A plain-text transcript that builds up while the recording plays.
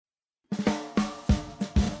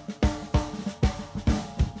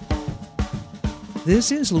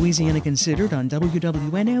This is Louisiana Considered on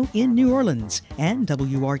WWNO in New Orleans and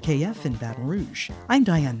WRKF in Baton Rouge. I'm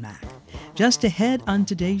Diane Mack. Just ahead on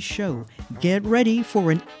today's show, get ready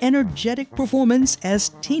for an energetic performance as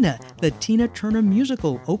Tina, the Tina Turner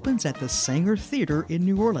musical, opens at the Sanger Theater in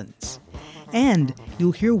New Orleans. And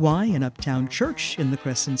you'll hear why an uptown church in the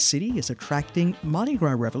Crescent City is attracting Mardi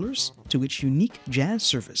Gras revelers to its unique jazz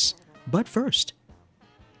service. But first,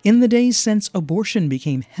 in the days since abortion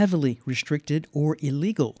became heavily restricted or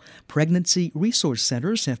illegal, pregnancy resource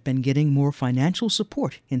centers have been getting more financial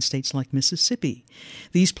support in states like Mississippi.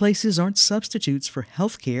 These places aren't substitutes for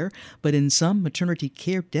health care, but in some maternity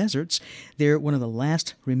care deserts, they're one of the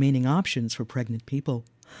last remaining options for pregnant people.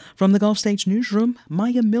 From the Gulf States Newsroom,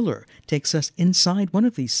 Maya Miller takes us inside one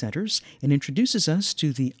of these centers and introduces us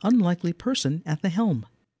to the unlikely person at the helm.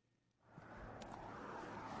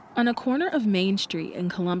 On a corner of Main Street in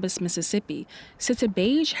Columbus, Mississippi, sits a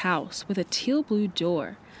beige house with a teal-blue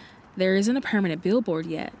door. There isn't a permanent billboard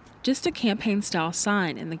yet, just a campaign-style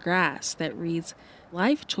sign in the grass that reads,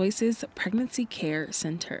 Life Choices Pregnancy Care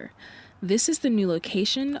Center. This is the new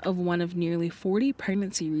location of one of nearly 40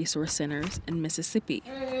 pregnancy resource centers in Mississippi.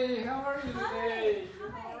 Hey, how are you today?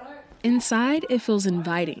 Inside, it feels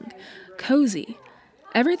inviting, cozy.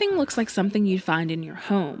 Everything looks like something you'd find in your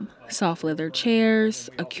home. Soft leather chairs,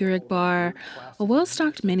 a Keurig bar, a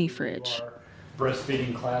well-stocked mini fridge.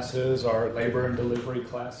 Breastfeeding classes, our labor and delivery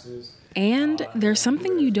classes. And there's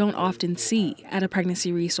something you don't often see at a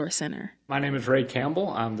pregnancy resource center. My name is Ray Campbell.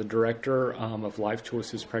 I'm the director of Life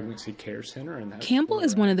Choices Pregnancy Care Center. And Campbell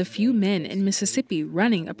is one of the few men in Mississippi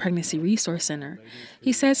running a pregnancy resource center.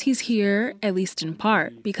 He says he's here, at least in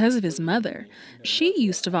part, because of his mother. She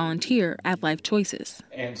used to volunteer at Life Choices.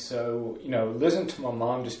 And so, listen to my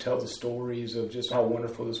mom just tell the stories of just how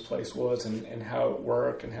wonderful this place was and how it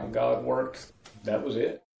worked and how God worked. That was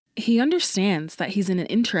it. He understands that he's in an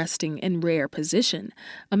interesting and rare position,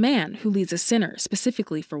 a man who leads a center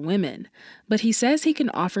specifically for women, but he says he can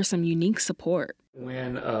offer some unique support.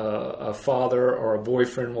 When a father or a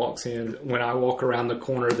boyfriend walks in, when I walk around the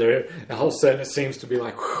corner there, all of a sudden it seems to be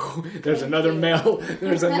like, there's another male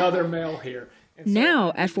here.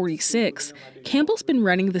 Now, at 46, Campbell's been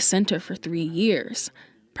running the center for 3 years.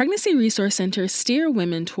 Pregnancy resource centers steer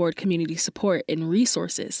women toward community support and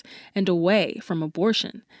resources and away from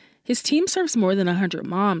abortion. His team serves more than 100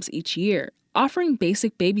 moms each year, offering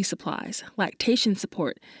basic baby supplies, lactation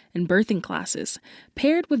support, and birthing classes,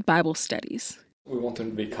 paired with Bible studies. We want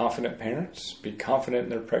them to be confident parents, be confident in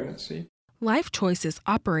their pregnancy. Life Choices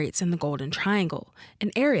operates in the Golden Triangle, an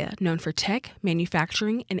area known for tech,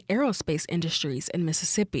 manufacturing, and aerospace industries in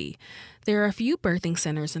Mississippi. There are a few birthing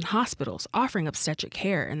centers and hospitals offering obstetric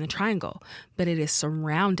care in the Triangle, but it is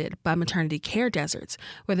surrounded by maternity care deserts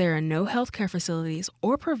where there are no healthcare facilities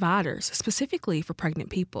or providers specifically for pregnant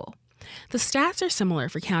people. The stats are similar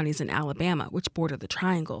for counties in Alabama, which border the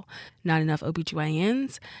Triangle. Not enough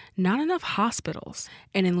OBGYNs, not enough hospitals.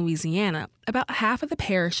 And in Louisiana, about half of the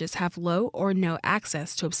parishes have low or no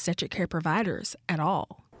access to obstetric care providers at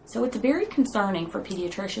all. So it's very concerning for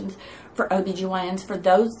pediatricians, for OBGYNs, for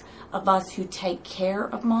those of us who take care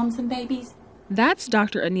of moms and babies. That's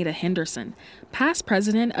Dr. Anita Henderson, past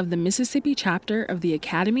president of the Mississippi chapter of the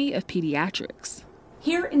Academy of Pediatrics.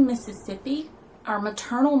 Here in Mississippi, our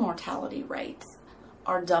maternal mortality rates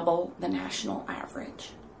are double the national average.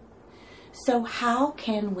 So how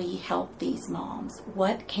can we help these moms?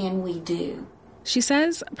 What can we do? She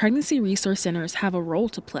says pregnancy resource centers have a role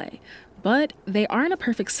to play, but they aren't a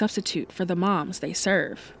perfect substitute for the moms they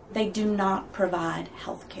serve. They do not provide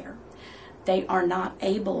health care. They are not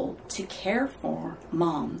able to care for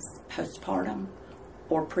moms postpartum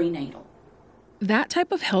or prenatal. That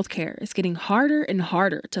type of healthcare is getting harder and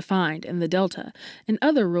harder to find in the Delta and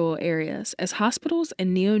other rural areas as hospitals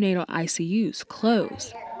and neonatal ICUs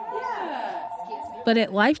close. But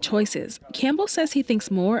at Life Choices, Campbell says he thinks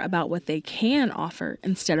more about what they can offer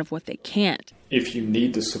instead of what they can't. If you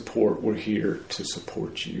need the support, we're here to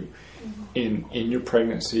support you in your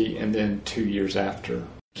pregnancy and then 2 years after.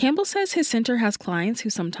 Campbell says his center has clients who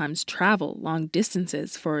sometimes travel long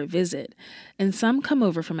distances for a visit, and some come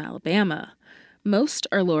over from Alabama. Most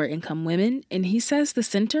are lower-income women, and he says the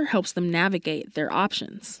center helps them navigate their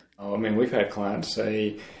options. We've had clients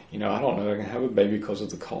say, I don't know if I can have a baby because of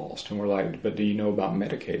the cost. And we're like, but do you know about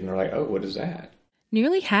Medicaid? And they're like, oh, what is that?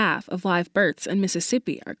 Nearly half of live births in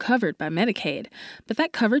Mississippi are covered by Medicaid, but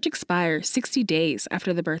that coverage expires 60 days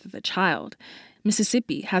after the birth of the child.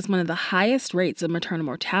 Mississippi has one of the highest rates of maternal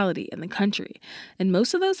mortality in the country, and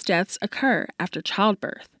most of those deaths occur after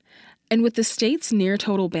childbirth. And with the state's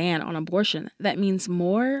near-total ban on abortion, that means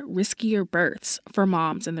more riskier births for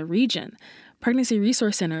moms in the region. Pregnancy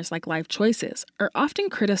resource centers like Life Choices are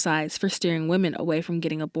often criticized for steering women away from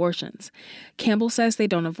getting abortions. Campbell says they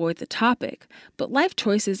don't avoid the topic, but Life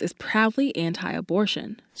Choices is proudly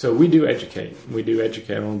anti-abortion. So we do educate. We do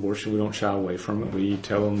educate on abortion. We don't shy away from it. We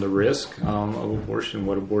tell them the risk of abortion,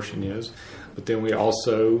 what abortion is. But then we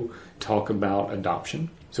also talk about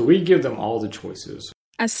adoption. So we give them all the choices.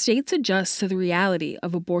 As states adjust to the reality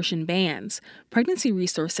of abortion bans, pregnancy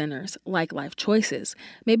resource centers, like Life Choices,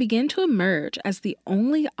 may begin to emerge as the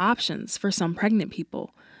only options for some pregnant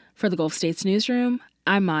people. For the Gulf States Newsroom,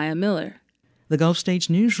 I'm Maya Miller. The Gulf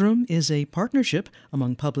States Newsroom is a partnership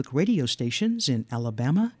among public radio stations in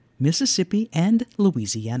Alabama, Mississippi, and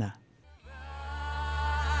Louisiana.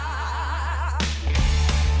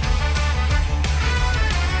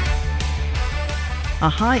 A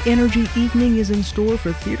high-energy evening is in store for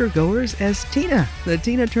theatergoers as Tina, the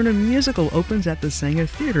Tina Turner musical, opens at the Sanger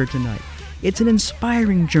Theater tonight. It's an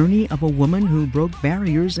inspiring journey of a woman who broke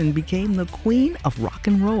barriers and became the queen of rock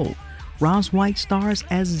and roll. Roz White stars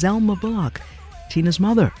as Zelma Bullock, Tina's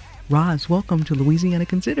mother. Roz, welcome to Louisiana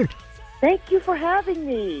Considered. Thank you for having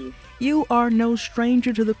me. You are no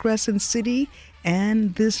stranger to the Crescent City,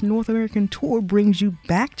 and this North American tour brings you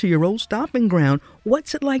back to your old stomping ground.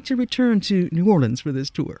 What's it like to return to New Orleans for this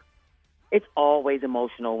tour? It's always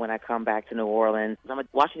emotional when I come back to New Orleans. I'm a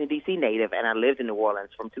Washington, D.C. native, and I lived in New Orleans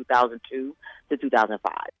from 2002 to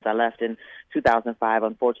 2005. I left in 2005,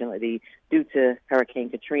 unfortunately, due to Hurricane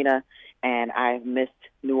Katrina, and I've missed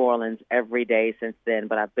New Orleans every day since then.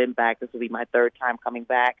 But I've been back. This will be my third time coming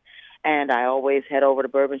back. And I always head over to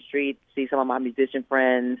Bourbon Street, see some of my musician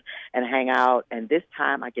friends, and hang out. And this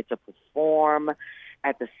time I get to perform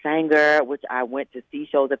at the Sanger, which I went to see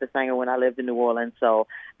shows at the Sanger when I lived in New Orleans. So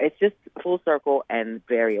it's just full circle and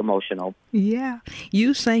very emotional. Yeah.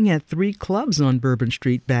 You sang at 3 clubs on Bourbon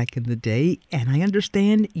Street back in the day, and I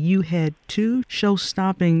understand you had 2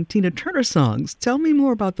 show-stopping Tina Turner songs. Tell me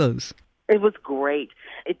more about those. It was great.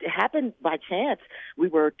 It happened by chance. We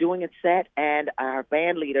were doing a set, and our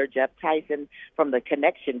band leader, Jeff Tyson, from the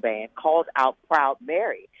Connection Band, called out Proud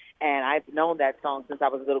Mary. And I've known that song since I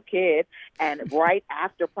was a little kid. And right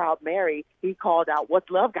after Proud Mary, he called out, "What's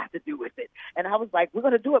Love Got to Do with It?" And I was like, "We're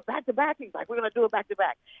going to do it back to back." He's like, "We're going to do it back to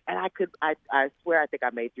back." And I swear, I think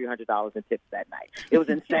I made $300 in tips that night. It was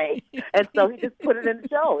insane. And so he just put it in the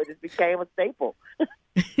show. It just became a staple.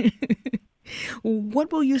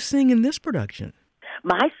 What will you sing in this production?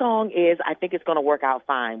 My song is I Think It's Gonna Work Out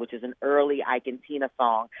Fine, which is an early Ike and Tina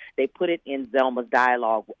song. They put it in Zelma's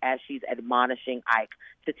dialogue as she's admonishing Ike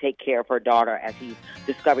to take care of her daughter as he's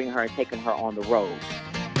discovering her and taking her on the road.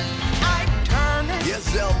 Ike Turner, yes,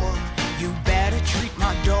 Zelma, you better treat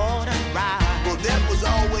my daughter right. Well, that was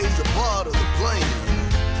always a part of the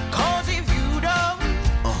plan. 'Cause if you don't,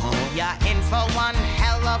 you're in for one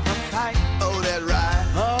hell of a fight. Oh, that right?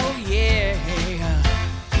 Oh, yeah.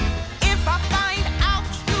 If I find out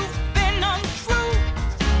you've been untrue,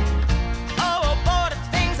 oh, boy, the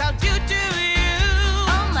things I'll do to you.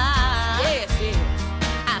 Oh, my. Yes, yes.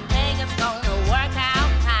 I think it's gonna work out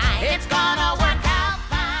fine. It's gonna work out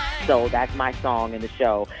fine. So that's my song in the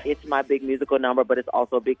show. It's my big musical number, but it's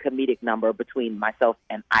also a big comedic number between myself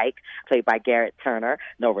and Ike, played by Garrett Turner,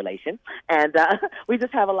 no relation. And we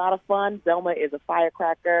just have a lot of fun. Zelma is a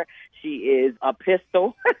firecracker. She is a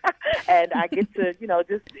pistol. And I get to,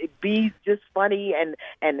 just be just funny and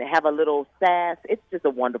have a little sass. It's just a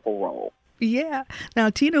wonderful role. Yeah. Now,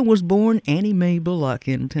 Tina was born Annie Mae Bullock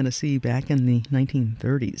in Tennessee back in the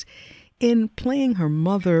 1930s. In playing her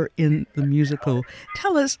mother in the musical,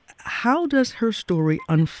 tell us, how does her story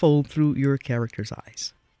unfold through your character's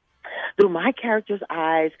eyes? Through my character's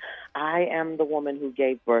eyes, I am the woman who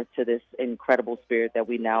gave birth to this incredible spirit that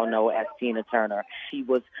we now know as Tina Turner. She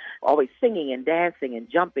was always singing and dancing and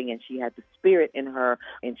jumping, and she had the spirit in her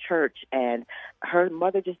in church, and her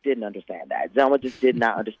mother just didn't understand that. Zelma just did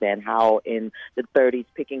not understand how in the 30s,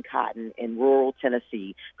 picking cotton in rural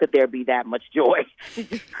Tennessee, could there be that much joy. She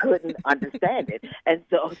just couldn't understand it. And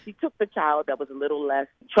so she took the child that was a little less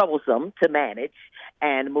troublesome to manage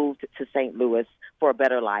and moved to St. Louis for a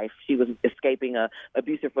better life. She was escaping an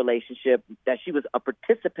abusive relationship that she was a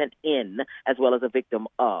participant in as well as a victim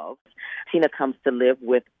of. Tina comes to live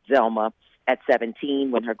with Zelma at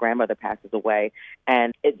 17 when her grandmother passes away,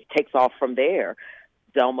 and it takes off from there.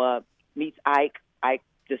 Zelma meets Ike. Ike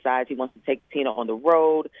decides he wants to take Tina on the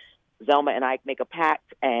road. Zelma and Ike make a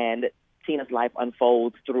pact, and Tina's life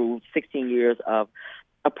unfolds through 16 years of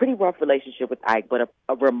a pretty rough relationship with Ike, but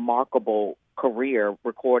a remarkable career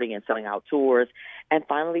recording and selling out tours. And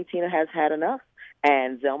finally, Tina has had enough.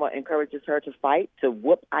 And Zelma encourages her to fight, to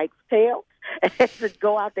whoop Ike's tail. and to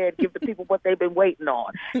go out there and give the people what they've been waiting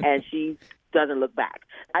on. And she doesn't look back.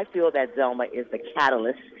 I feel that Zelma is the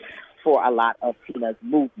catalyst for a lot of Tina's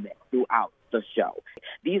movement throughout the show.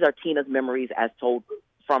 These are Tina's memories as told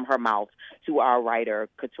from her mouth to our writer,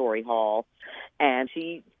 Katori Hall. And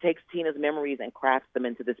she takes Tina's memories and crafts them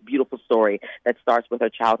into this beautiful story that starts with her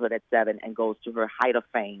childhood at 7 and goes to her height of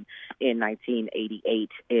fame in 1988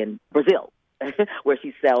 in Brazil, where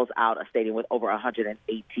she sells out a stadium with over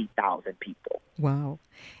 180,000 people. Wow.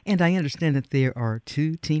 And I understand that there are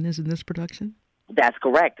 2 Tinas in this production? That's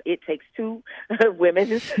correct. It takes 2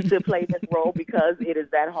 women to play this role because it is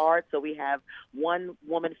that hard. So we have one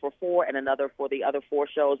woman for 4 and another for the other 4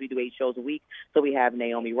 shows. We do 8 shows a week. So we have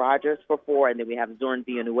Naomi Rogers for 4, and then we have Zurin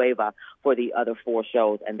Villanueva for the other 4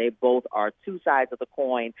 shows. And they both are 2 sides of the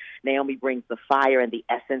coin. Naomi brings the fire and the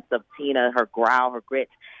essence of Tina, her growl, her grit.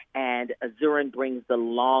 And Zurin brings the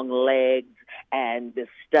long legs and the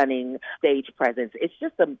stunning stage presence. It's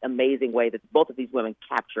just an amazing way that both of these women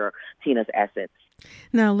capture Tina's essence.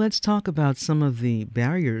 Now, let's talk about some of the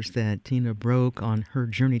barriers that Tina broke on her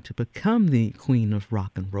journey to become the queen of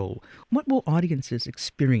rock and roll. What will audiences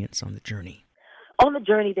experience on the journey? On the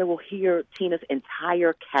journey, they will hear Tina's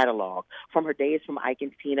entire catalog, from her days from Ike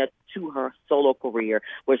and Tina to her solo career,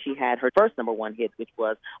 where she had her first #1 hit, which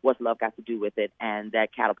was What's Love Got to Do With It, and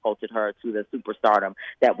that catapulted her to the superstardom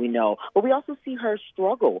that we know. But we also see her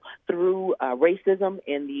struggle through racism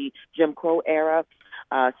in the Jim Crow era,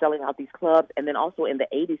 selling out these clubs, and then also in the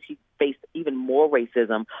 80s, she faced even more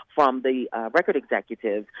racism from the record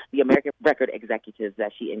executives, the American record executives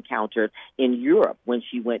that she encountered in Europe when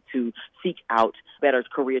she went to seek out better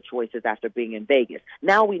career choices after being in Vegas.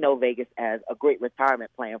 Now we know Vegas as a great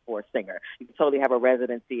retirement plan for a singer. You can totally have a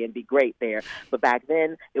residency and be great there. But back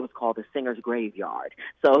then, it was called the singer's graveyard.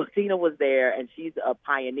 So Tina was there, and she's a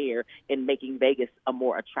pioneer in making Vegas a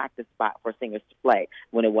more attractive spot for singers to play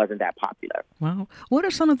when it wasn't that popular. Wow. What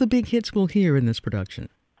are some of the big hits we'll hear in this production?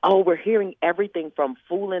 Oh, we're hearing everything from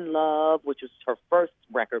Fool in Love, which was her first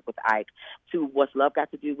record with Ike, to What's Love Got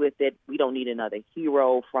to Do With It, We Don't Need Another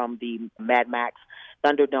Hero from the Mad Max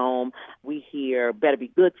Thunderdome. We hear Better Be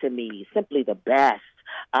Good to Me, Simply the Best,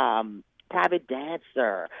 Private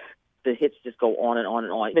Dancer. The hits just go on and on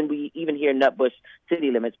and on. And we even hear Nutbush City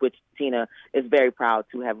Limits, which Tina is very proud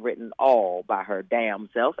to have written all by her damn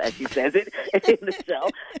self, as she says it in the show.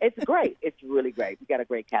 It's great. It's really great. We got a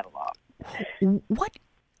great catalog. What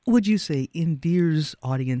would you say endears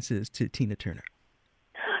audiences to Tina Turner?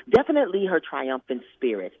 Definitely her triumphant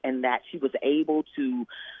spirit, and that she was able to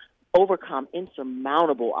overcome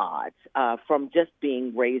insurmountable odds, from just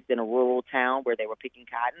being raised in a rural town where they were picking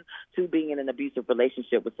cotton to being in an abusive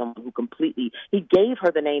relationship with someone who he gave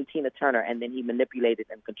her the name Tina Turner, and then he manipulated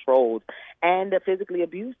and controlled and physically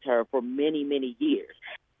abused her for many, many years.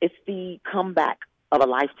 It's the comeback of a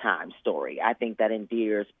lifetime story, I think, that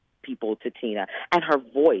endears people to Tina. And her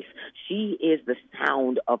voice, she is the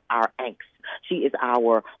sound of our angst. She is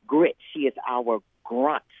our grit. She is our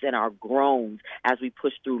grunts and our groans as we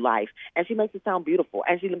push through life. And she makes it sound beautiful.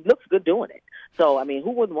 And she looks good doing it. So, I mean,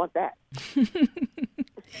 who wouldn't want that?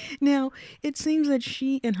 Now, it seems that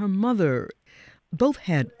she and her mother both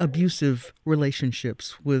had abusive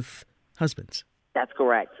relationships with husbands. That's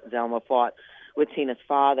correct. Zelma fought with Tina's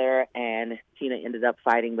father, and Tina ended up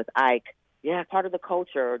fighting with Ike. Yeah, part of the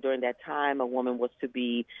culture during that time, a woman was to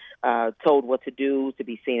be told what to do, to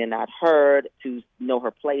be seen and not heard, to know her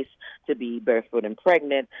place, to be barefoot and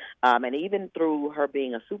pregnant. And even through her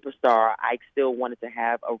being a superstar, Ike still wanted to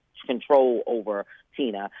have a control over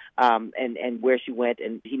Tina and where she went.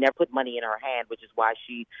 And he never put money in her hand, which is why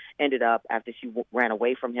she ended up, after she ran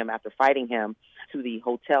away from him after fighting him, to the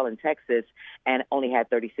hotel in Texas and only had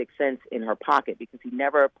 36 cents in her pocket because he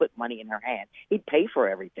never put money in her hand. He'd pay for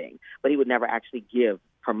everything, but he would never actually give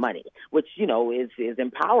her money, which, you know, is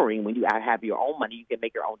empowering. When you have your own money, you can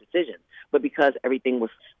make your own decisions. But because everything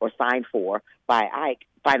was signed for by Ike,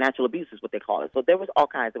 financial abuse is what they call it. So there was all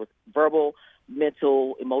kinds. There was verbal,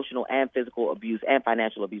 mental, emotional, and physical abuse and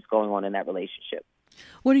financial abuse going on in that relationship.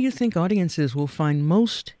 What do you think audiences will find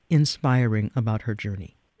most inspiring about her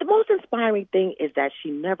journey? The most inspiring thing is that she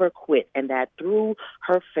never quit, and that through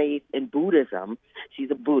her faith in Buddhism, she's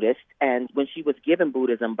a Buddhist, and when she was given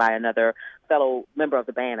Buddhism by another fellow member of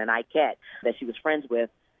the band, an Ikette, that she was friends with,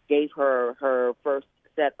 gave her her first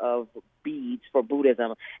set of beads for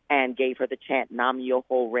Buddhism and gave her the chant Nam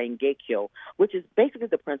Myoho Renge Kyo, which is basically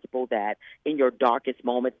the principle that in your darkest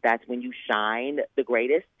moments, that's when you shine the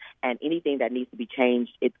greatest, and anything that needs to be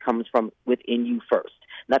changed, it comes from within you first.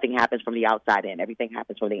 nothing happens from the outside in. Everything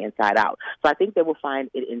happens from the inside out. So I think they will find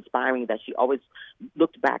it inspiring that she always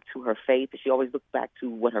looked back to her faith. She always looked back to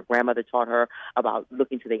what her grandmother taught her about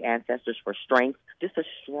looking to the ancestors for strength, just a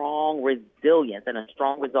strong resilience and a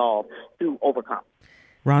strong resolve to overcome.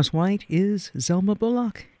 Roz White is Zelma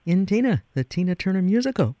Bullock in Tina, the Tina Turner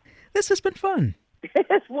musical. This has been fun.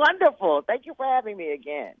 It's wonderful. Thank you for having me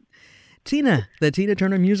again. Tina, the Tina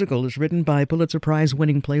Turner musical, is written by Pulitzer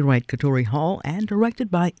Prize-winning playwright Katori Hall and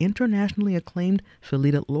directed by internationally acclaimed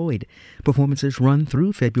Phyllida Lloyd. Performances run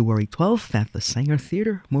through February 12th at the Sanger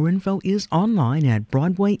Theater. More info is online at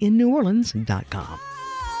BroadwayInNewOrleans.com.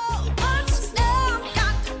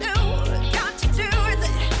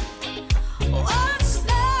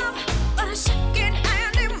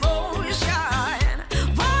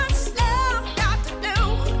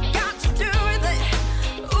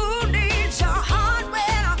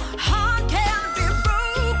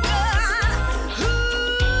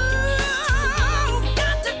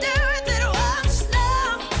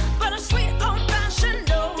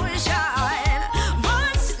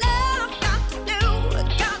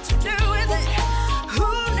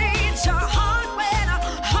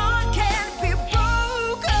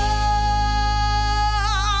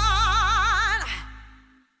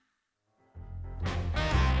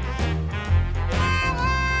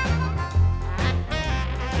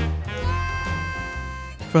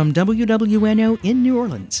 From WWNO in New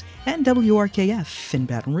Orleans and WRKF in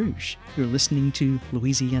Baton Rouge, you're listening to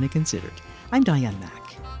Louisiana Considered. I'm Diane Mack.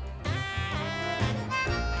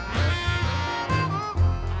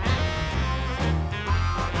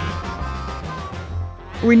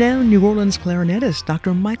 Renowned New Orleans clarinetist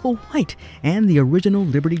Dr. Michael White and the Original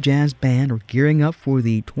Liberty Jazz Band are gearing up for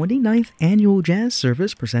the 29th annual jazz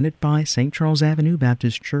service presented by St. Charles Avenue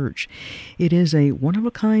Baptist Church. It is a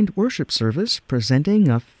one-of-a-kind worship service presenting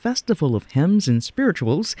a festival of hymns and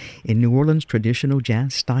spirituals in New Orleans' traditional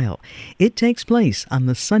jazz style. It takes place on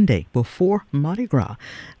the Sunday before Mardi Gras.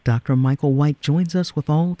 Dr. Michael White joins us with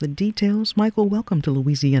all the details. Michael, welcome to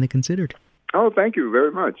Louisiana Considered. Oh, thank you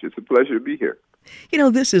very much. It's a pleasure to be here. You know,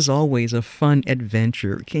 this is always a fun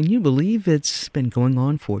adventure. Can you believe it's been going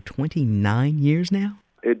on for 29 years now?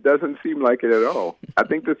 It doesn't seem like it at all. I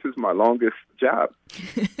think this is my longest job.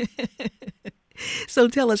 So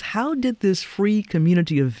tell us, how did this free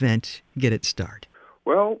community event get its start?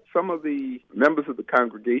 Well, some of the members of the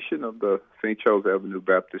congregation of the St. Charles Avenue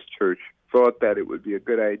Baptist Church thought that it would be a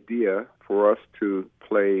good idea for us to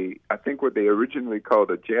play, I think what they originally called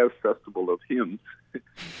a jazz festival of hymns,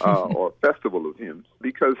 or festival of hymns,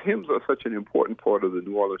 because hymns are such an important part of the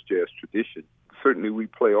New Orleans jazz tradition. Certainly we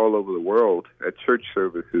play all over the world at church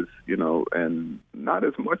services, you know, and not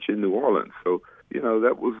as much in New Orleans. So, you know,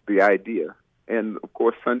 that was the idea. And, of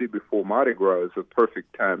course, Sunday before Mardi Gras is a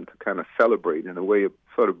perfect time to kind of celebrate in a way of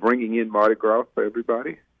sort of bringing in Mardi Gras for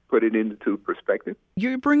everybody, put it into perspective.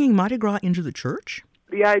 You're bringing Mardi Gras into the church?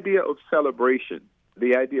 The idea of celebration,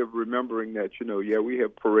 the idea of remembering that, you know, yeah, we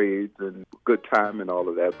have parades and good time and all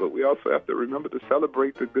of that, but we also have to remember to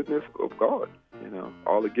celebrate the goodness of God, you know,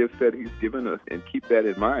 all the gifts that He's given us, and keep that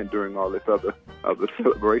in mind during all this other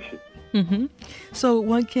celebration. Mm-hmm. So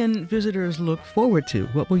what can visitors look forward to?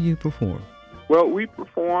 What will you perform? Well, we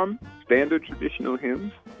perform standard traditional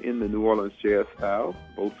hymns in the New Orleans jazz style,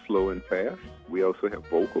 both slow and fast. We also have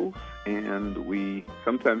vocals, and we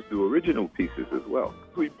sometimes do original pieces as well.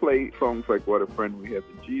 We play songs like What a Friend We Have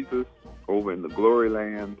in Jesus, Over in the Glory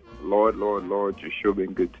Land, Lord, Lord, Lord, You've Sure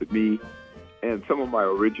Been Good to Me, and some of my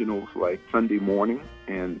originals like Sunday Morning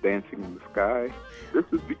and Dancing in the Sky. This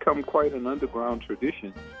has become quite an underground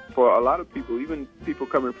tradition. For a lot of people, even people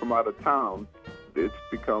coming from out of town, it's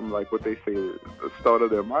become like what they say, the start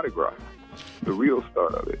of their Mardi Gras, the real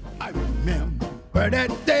start of it. I remember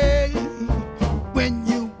that day when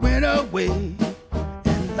you went away,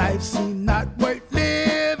 and life seemed not worth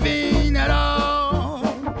living at all.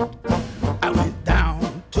 I went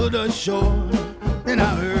down to the shore, and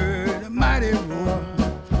I heard a mighty roar,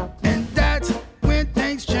 and that's when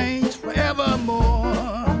things changed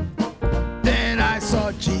forevermore. Then I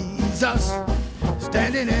saw Jesus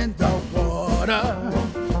standing in the water,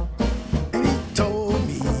 and He told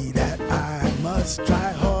me that I must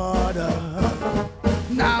try harder.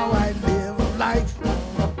 Now I live life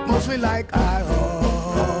mostly like I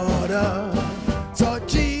oughta. So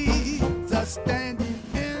Jesus standing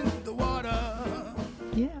in the water.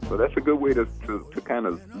 Yeah. So that's a good way to kind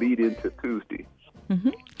of lead into Tuesday.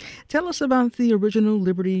 Mm-hmm. Tell us about the Original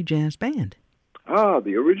Liberty Jazz Band.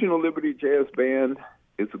 The Original Liberty Jazz Band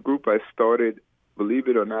is a group I started, believe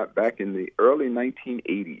it or not, back in the early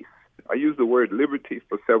 1980s. I use the word liberty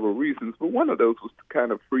for several reasons, but one of those was to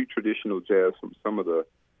kind of free traditional jazz from some of the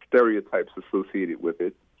stereotypes associated with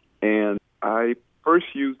it. And I first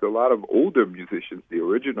used a lot of older musicians. The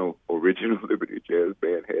original Liberty Jazz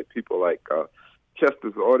Band had people like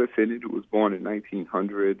Chester Otis in it, who was born in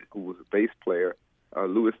 1900, who was a bass player,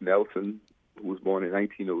 Louis Nelson, who was born in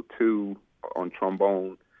 1902 on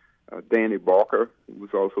trombone, Danny Barker, who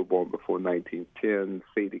was also born before 1910,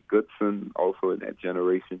 Sadie Goodson, also in that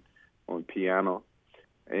generation, on piano.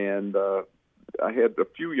 And I had a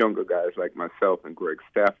few younger guys like myself and Greg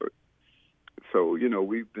Stafford. So,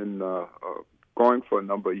 we've been going for a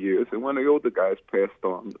number of years. And when the older guys passed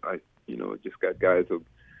on, I just got guys of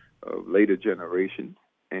later generations.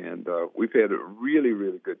 And we've had a really,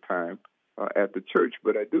 really good time at the church.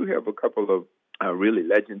 But I do have a couple of really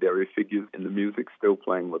legendary figures in the music still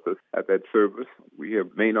playing with us at that service. We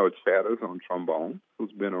have Maynard Shatters on trombone,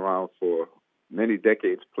 who's been around for many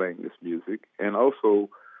decades playing this music. And also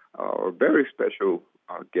our very special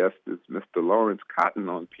guest is Mr. Lawrence Cotton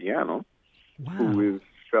on piano, Wow. who is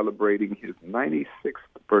celebrating his 96th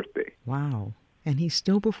birthday. Wow. And he's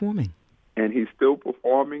still performing. And he's still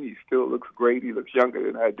performing. He still looks great. He looks younger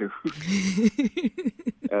than I do.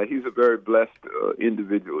 He's a very blessed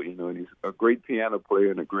individual, and he's a great piano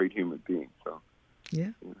player and a great human being. So,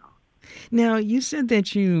 Yeah. Now, you said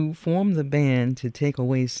that you formed the band to take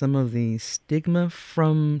away some of the stigma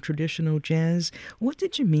from traditional jazz. What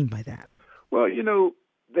did you mean by that? Well,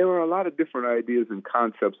 there are a lot of different ideas and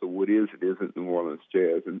concepts of what is and isn't New Orleans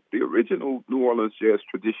jazz. And the original New Orleans jazz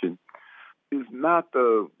tradition is not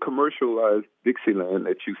the commercialized Dixieland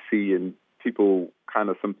that you see and people kind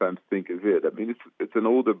of sometimes think is it. I mean, it's an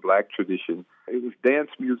older black tradition. It was dance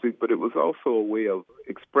music, but it was also a way of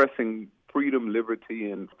expressing freedom, liberty,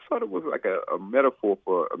 and sort of was like a metaphor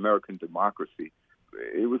for American democracy.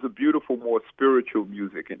 It was a beautiful, more spiritual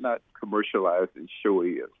music and not commercialized and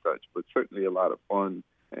showy as such, but certainly a lot of fun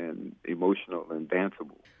and emotional and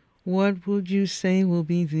danceable. What would you say will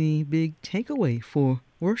be the big takeaway for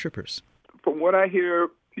worshipers? From what I hear,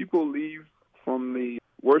 people leave from the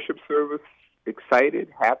worship service excited,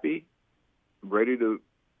 happy, ready to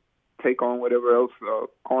take on whatever else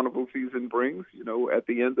carnival season brings. At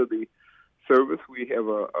the end of the service, we have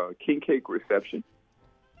a king cake reception,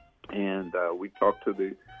 and we talk to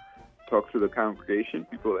the congregation,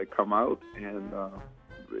 people that come out, and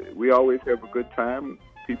we always have a good time.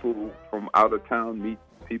 People from out of town meet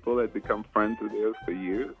people that become friends of theirs for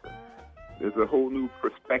years. There's a whole new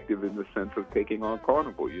perspective in the sense of taking on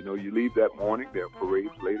carnival. You leave that morning, there are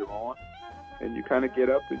parades later on, and you kind of get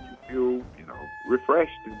up and you feel,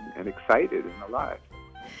 refreshed and excited and alive.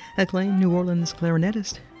 Acclaimed New Orleans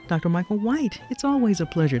clarinetist, Dr. Michael White. It's always a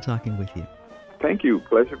pleasure talking with you. Thank you.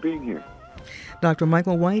 Pleasure being here. Dr.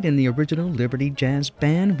 Michael White and the original Liberty Jazz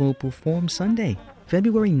Band will perform Sunday,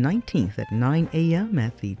 February 19th at 9 a.m.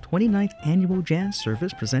 at the 29th Annual Jazz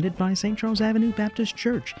Service presented by St. Charles Avenue Baptist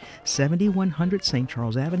Church, 7100 St.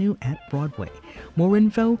 Charles Avenue at Broadway. More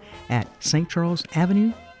info at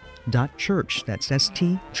stcharlesavenue.church. That's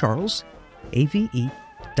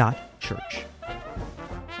stcharlesave.church.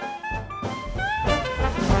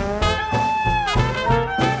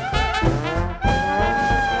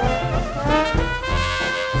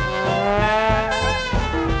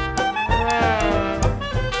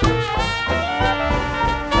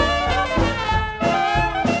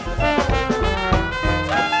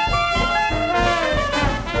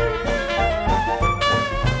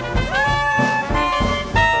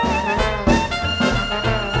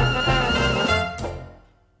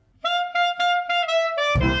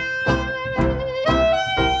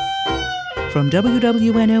 From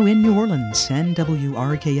WWNO in New Orleans and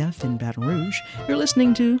WRKF in Baton Rouge, you're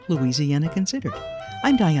listening to Louisiana Considered.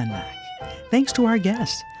 I'm Diane Mack. Thanks to our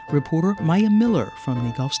guests, reporter Maya Miller from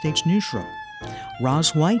the Gulf States Newsroom,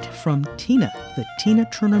 Roz White from Tina, the Tina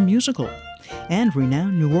Turner Musical, and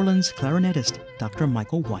renowned New Orleans clarinetist Dr.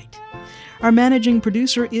 Michael White. Our managing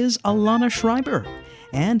producer is Alana Schreiber,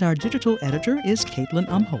 and our digital editor is Caitlin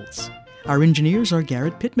Umholtz. Our engineers are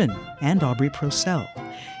Garrett Pittman and Aubrey Procell.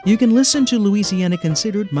 You can listen to Louisiana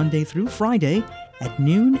Considered Monday through Friday at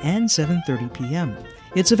noon and 7:30 p.m.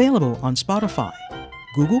 It's available on Spotify,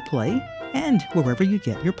 Google Play, and wherever you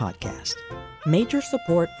get your podcast. Major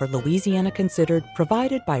support for Louisiana Considered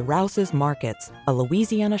provided by Rouse's Markets, a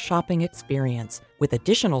Louisiana shopping experience, with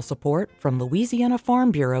additional support from Louisiana Farm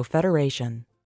Bureau Federation.